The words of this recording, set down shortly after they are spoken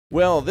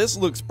Well, this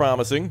looks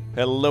promising.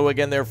 Hello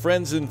again there,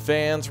 friends and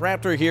fans.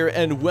 Raptor here,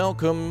 and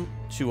welcome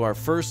to our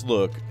first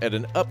look at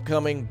an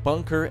upcoming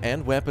bunker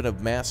and weapon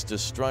of mass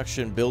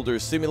destruction builder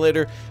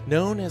simulator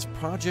known as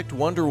Project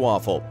Wonder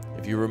Waffle.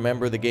 If you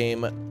remember the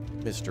game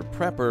Mr.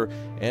 Prepper,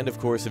 and of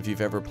course if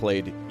you've ever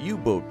played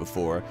U-Boat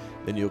before,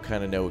 then you'll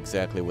kind of know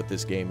exactly what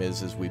this game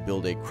is as we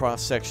build a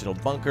cross-sectional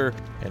bunker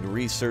and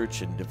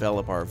research and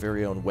develop our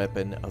very own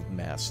weapon of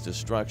mass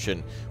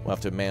destruction. We'll have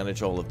to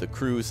manage all of the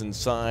crews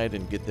inside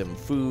and get them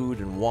food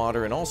and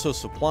water and also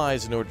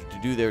supplies in order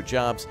to do their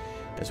jobs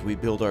as we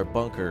build our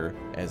bunker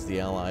as the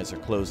Allies are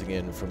closing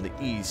in from the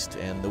east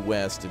and the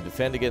west and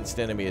defend against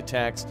enemy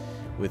attacks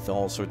with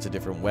all sorts of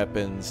different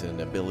weapons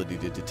and ability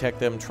to detect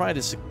them, try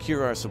to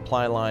secure our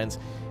supply lines,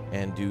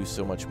 and do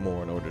so much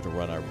more in order to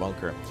run our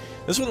bunker.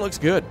 This one looks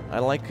good. I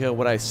like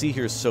what I see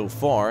here so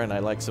far, and I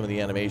like some of the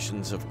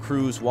animations of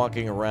crews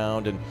walking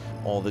around and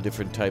all the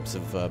different types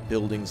of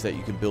buildings that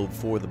you can build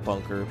for the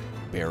bunker,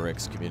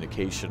 barracks,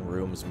 communication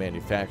rooms,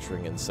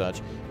 manufacturing and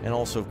such, and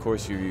also of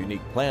course your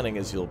unique planning,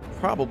 as you'll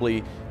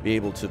probably be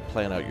able to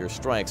plan out your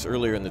strikes.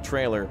 Earlier in the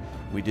trailer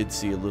we did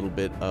see a little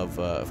bit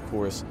of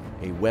course,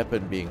 a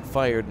weapon being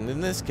fired, and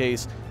in this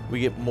case we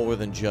get more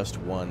than just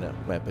one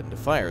weapon to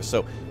fire.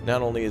 So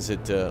not only is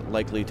it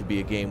likely to be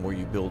a game where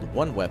you build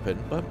one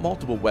weapon, but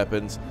multiple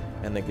weapons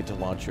and then get to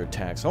launch your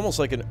attacks, almost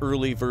like an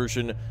early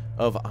version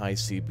of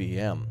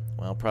ICBM.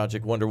 Well,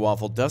 Project Wonder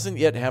Waffle doesn't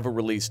yet have a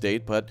release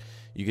date, but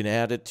you can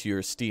add it to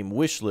your Steam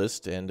wish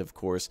list, and of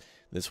course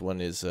this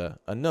one is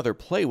another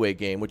Playway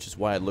game, which is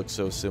why it looks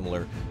so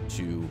similar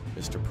to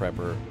Mr.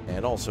 Prepper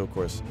and also, of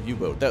course,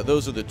 U-Boat.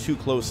 Those are the two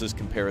closest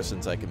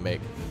comparisons I can make.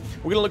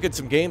 We're going to look at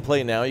some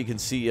gameplay now. You can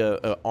see an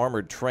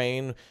armored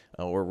train,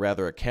 or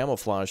rather a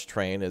camouflage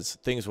train, as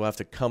things will have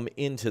to come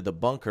into the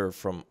bunker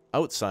from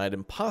outside,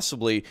 and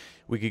possibly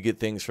we could get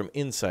things from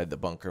inside the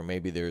bunker.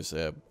 Maybe there's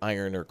a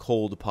iron or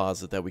coal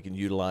deposit that we can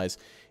utilize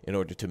in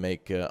order to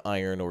make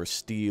iron or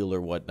steel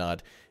or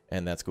whatnot,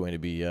 and that's going to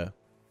be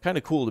kind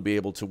of cool to be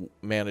able to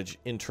manage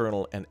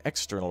internal and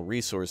external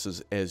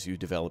resources as you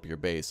develop your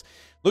base.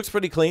 Looks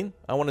pretty clean.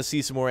 I want to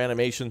see some more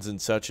animations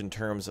and such in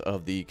terms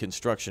of the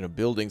construction of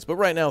buildings, but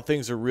right now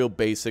things are real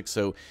basic,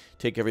 so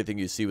take everything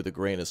you see with a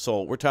grain of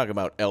salt. We're talking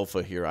about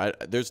alpha here.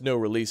 There's no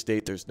release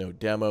date, there's no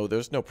demo,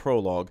 there's no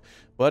prologue,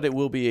 but it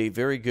will be a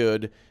very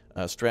good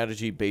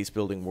strategy base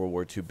building World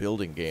War II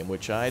building game,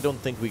 which I don't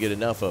think we get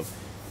enough of.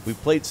 We've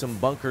played some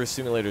bunker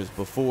simulators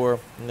before,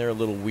 and they're a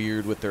little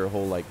weird with their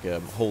whole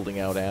holding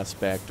out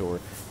aspect, or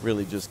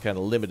really just kind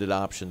of limited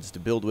options to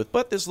build with.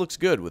 But this looks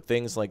good with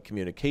things like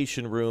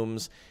communication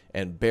rooms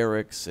and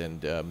barracks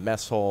and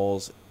mess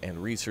halls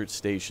and research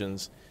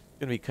stations. It's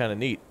going to be kind of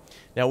neat.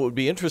 Now, what would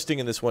be interesting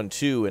in this one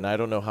too, and I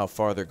don't know how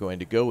far they're going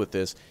to go with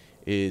this,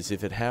 is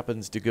if it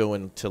happens to go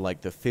into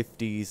like the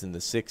 50s and the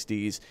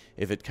 60s,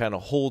 if it kind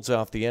of holds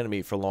off the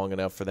enemy for long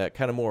enough for that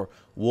kind of more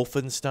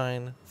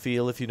Wolfenstein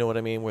feel, if you know what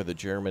I mean, where the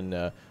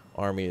German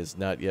army is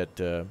not yet,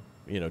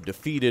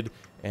 defeated,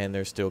 and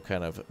they're still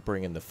kind of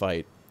bringing the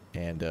fight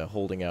and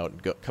holding out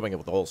and coming up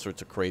with all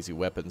sorts of crazy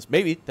weapons.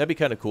 Maybe that'd be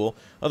kind of cool.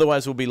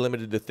 Otherwise, we'll be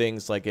limited to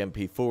things like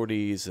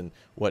MP40s and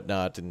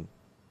whatnot, and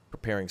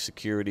preparing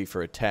security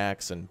for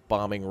attacks and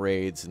bombing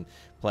raids and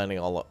planning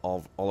all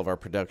of our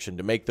production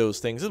to make those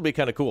things. It'll be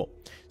kind of cool.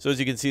 So as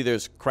you can see,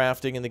 there's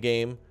crafting in the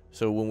game.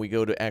 So when we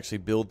go to actually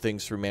build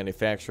things through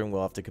manufacturing,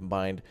 we'll have to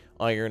combine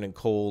iron and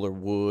coal or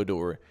wood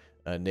or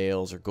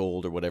nails or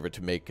gold or whatever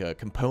to make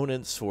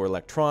components for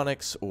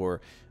electronics or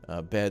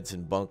beds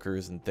and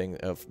bunkers and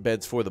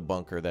beds for the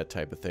bunker, that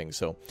type of thing.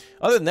 So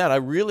other than that, I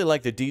really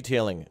like the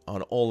detailing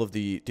on all of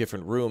the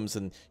different rooms,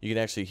 and you can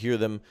actually hear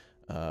them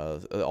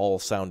all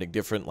sounding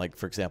different. Like,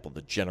 for example,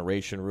 the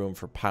generation room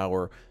for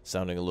power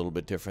sounding a little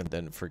bit different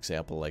than, for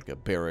example, like a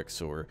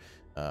barracks or,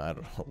 I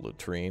don't know, a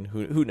latrine.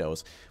 Who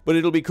knows? But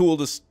it'll be cool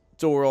to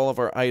store all of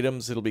our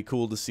items. It'll be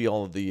cool to see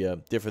all of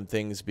the different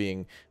things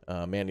being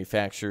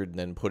manufactured and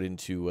then put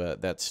into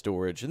that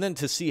storage, and then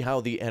to see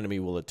how the enemy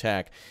will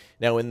attack.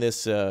 Now, in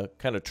this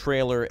kind of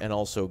trailer and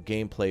also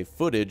gameplay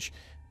footage,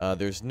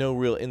 there's no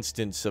real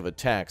instance of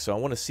attack, so I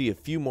want to see a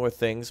few more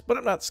things, but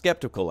I'm not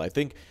skeptical. I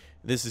think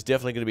this is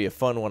definitely going to be a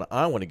fun one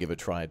I want to give a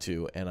try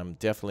to, and I'm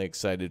definitely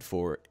excited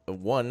for,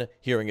 one,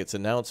 hearing its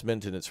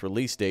announcement and its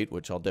release date,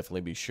 which I'll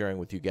definitely be sharing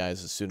with you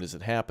guys as soon as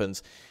it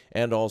happens,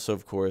 and also,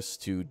 of course,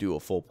 to do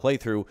a full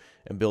playthrough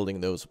and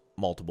building those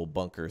multiple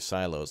bunker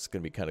silos. It's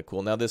going to be kind of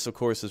cool. Now, this, of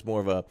course, is more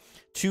of a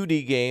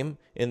 2D game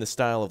in the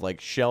style of, like,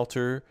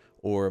 Shelter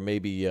or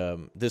maybe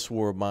This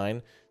War of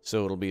Mine,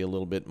 so it'll be a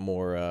little bit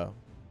more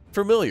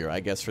familiar,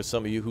 I guess, for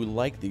some of you who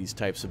like these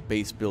types of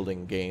base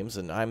building games,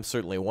 and I'm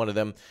certainly one of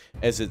them,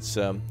 as it's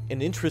an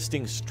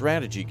interesting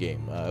strategy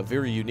game, a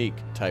very unique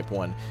type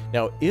one.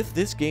 Now, if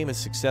this game is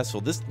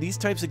successful, these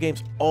types of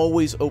games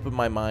always open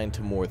my mind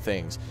to more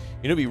things.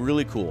 You know, it'd be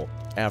really cool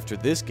after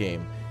this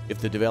game if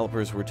the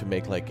developers were to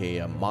make like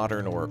a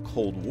modern or a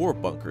Cold War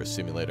bunker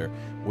simulator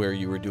where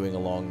you were doing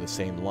along the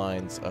same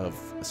lines of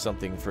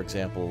something, for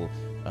example,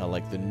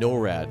 like the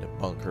NORAD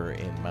bunker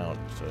in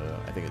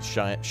I think it's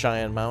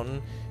Cheyenne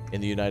Mountain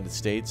in the United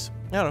States.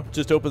 I don't know,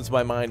 just opens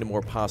my mind to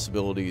more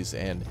possibilities,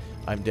 and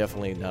I'm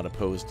definitely not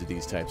opposed to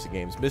these types of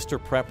games. Mr.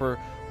 Prepper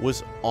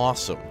was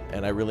awesome,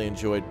 and I really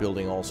enjoyed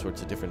building all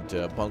sorts of different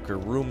bunker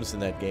rooms in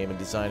that game and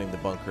designing the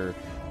bunker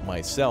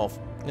myself.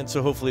 And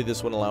so hopefully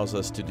this one allows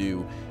us to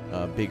do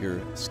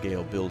bigger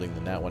scale building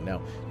than that one.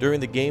 Now, during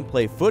the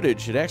gameplay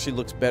footage, it actually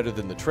looks better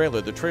than the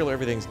trailer. The trailer,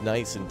 everything's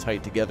nice and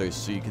tight together,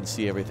 so you can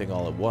see everything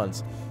all at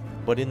once.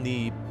 But in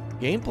the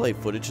gameplay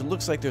footage, it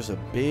looks like there's a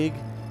big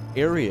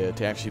area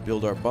to actually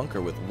build our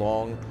bunker with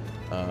long,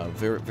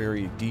 very,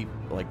 very deep,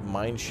 like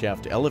mine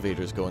shaft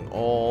elevators going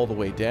all the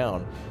way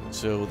down.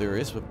 So there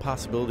is a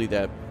possibility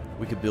that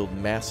we could build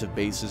massive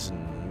bases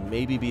and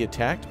maybe be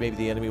attacked. Maybe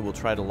the enemy will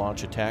try to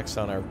launch attacks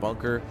on our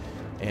bunker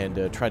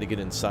and try to get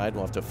inside.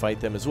 We'll have to fight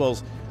them, as well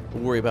as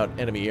worry about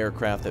enemy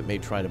aircraft that may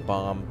try to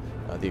bomb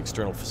the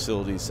external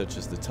facilities, such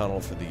as the tunnel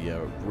for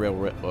the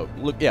railroad.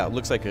 It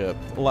looks like a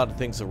lot of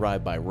things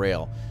arrive by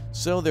rail.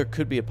 So there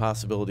could be a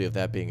possibility of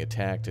that being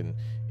attacked and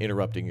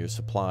interrupting your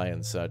supply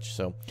and such.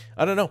 So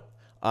I don't know.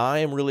 I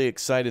am really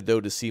excited,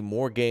 though, to see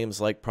more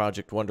games like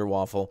Project Wonder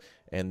Waffle,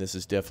 and this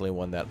is definitely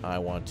one that I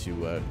want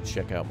to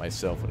check out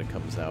myself when it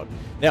comes out.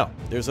 Now,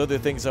 there's other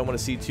things I want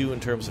to see, too, in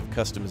terms of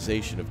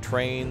customization of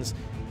trains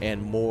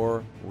and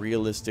more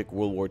realistic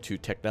World War II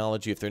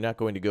technology. If they're not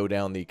going to go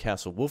down the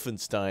Castle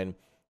Wolfenstein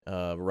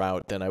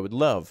route, then I would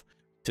love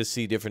to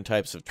see different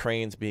types of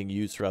trains being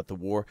used throughout the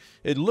war.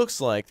 It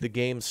looks like the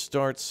game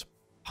starts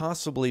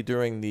possibly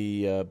during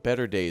the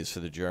better days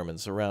for the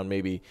Germans, around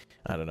maybe,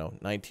 I don't know,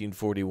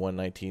 1941,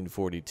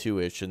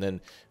 1942-ish. And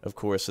then, of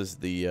course, as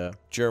the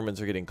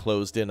Germans are getting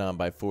closed in on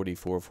by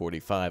 44,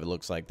 45, it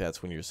looks like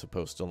that's when you're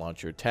supposed to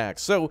launch your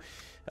attacks. So,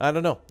 I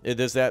don't know.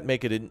 Does that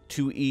make it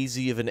too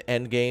easy of an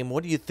end game?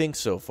 What do you think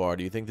so far?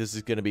 Do you think this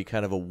is going to be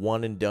kind of a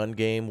one-and-done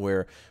game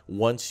where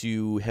once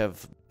you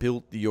have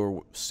built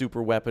your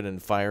super weapon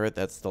and fire it,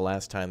 that's the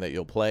last time that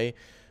you'll play?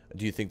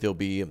 Do you think there'll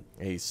be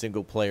a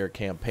single-player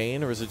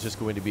campaign, or is it just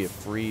going to be a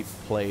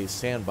free-play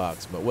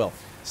sandbox mode? Well,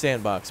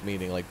 sandbox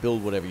meaning like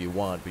build whatever you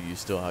want, but you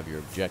still have your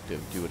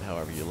objective. Do it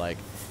however you like.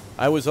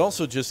 I was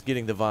also just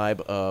getting the vibe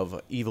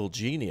of Evil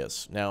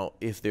Genius. Now,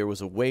 if there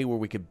was a way where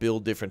we could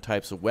build different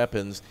types of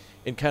weapons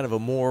in kind of a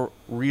more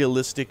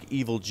realistic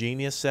Evil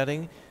Genius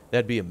setting,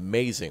 that'd be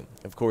amazing.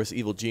 Of course,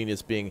 Evil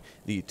Genius being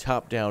the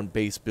top-down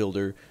base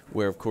builder,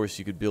 where, of course,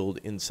 you could build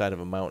inside of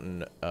a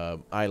mountain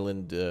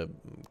island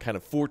kind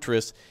of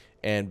fortress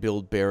and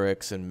build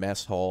barracks and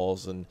mess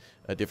halls and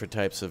different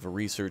types of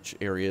research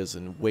areas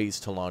and ways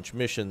to launch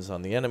missions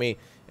on the enemy.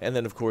 And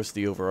then, of course,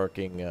 the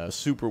overarching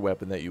super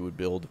weapon that you would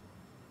build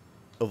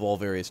of all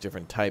various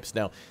different types.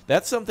 Now,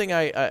 that's something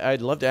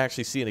I'd love to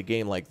actually see in a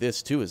game like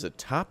this, too, is a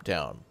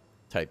top-down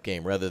type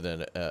game rather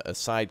than a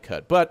side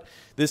cut. But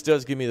this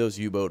does give me those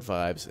U-boat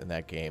vibes, and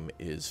that game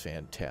is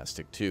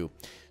fantastic, too.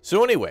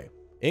 So anyway,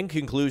 in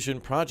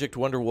conclusion, Project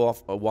Wonder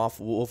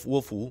Waffle,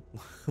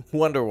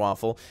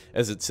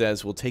 as it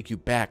says, will take you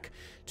back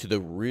to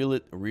the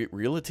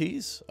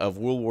realities of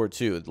World War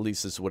II. At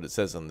least this is what it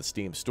says on the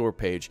Steam store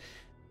page.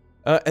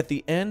 At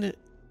the end...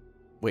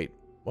 Wait,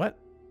 what?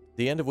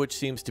 The end of which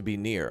seems to be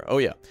near. Oh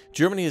yeah,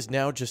 Germany is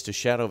now just a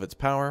shadow of its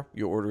power.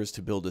 Your order is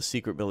to build a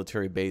secret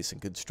military base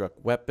and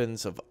construct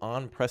weapons of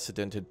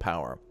unprecedented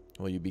power.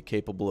 Will you be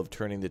capable of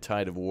turning the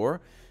tide of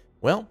war?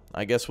 Well,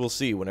 I guess we'll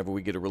see whenever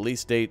we get a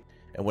release date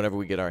and whenever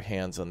we get our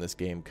hands on this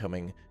game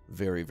coming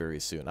very,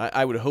 very soon.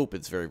 I would hope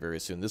it's very, very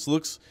soon. This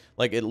looks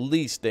like at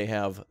least they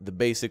have the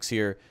basics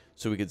here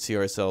so we could see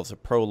ourselves a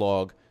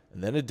prologue,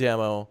 and then a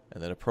demo,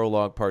 and then a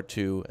prologue part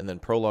 2, and then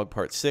prologue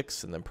part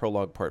 6, and then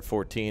prologue part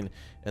 14,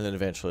 and then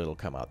eventually it'll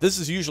come out. This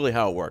is usually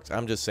how it works.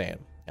 I'm just saying.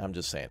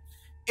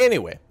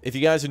 Anyway, if you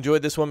guys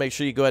enjoyed this one, make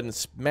sure you go ahead and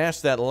smash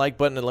that like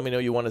button and let me know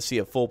you want to see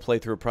a full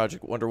playthrough of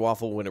Project Wonder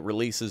Waffle when it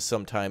releases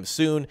sometime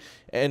soon,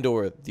 and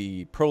or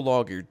the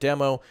prologue or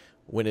demo.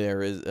 When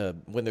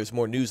there's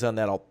more news on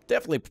that, I'll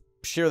definitely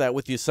share that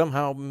with you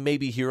somehow,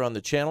 maybe here on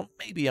the channel,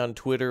 maybe on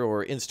Twitter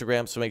or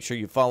Instagram, so make sure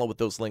you follow with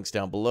those links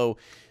down below.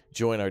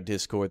 Join our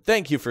Discord.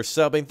 Thank you for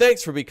subbing.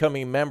 Thanks for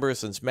becoming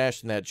members and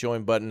smashing that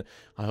join button.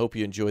 I hope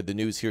you enjoyed the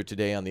news here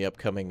today on the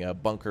upcoming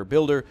Bunker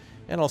Builder,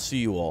 and I'll see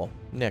you all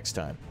next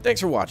time. Thanks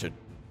for watching.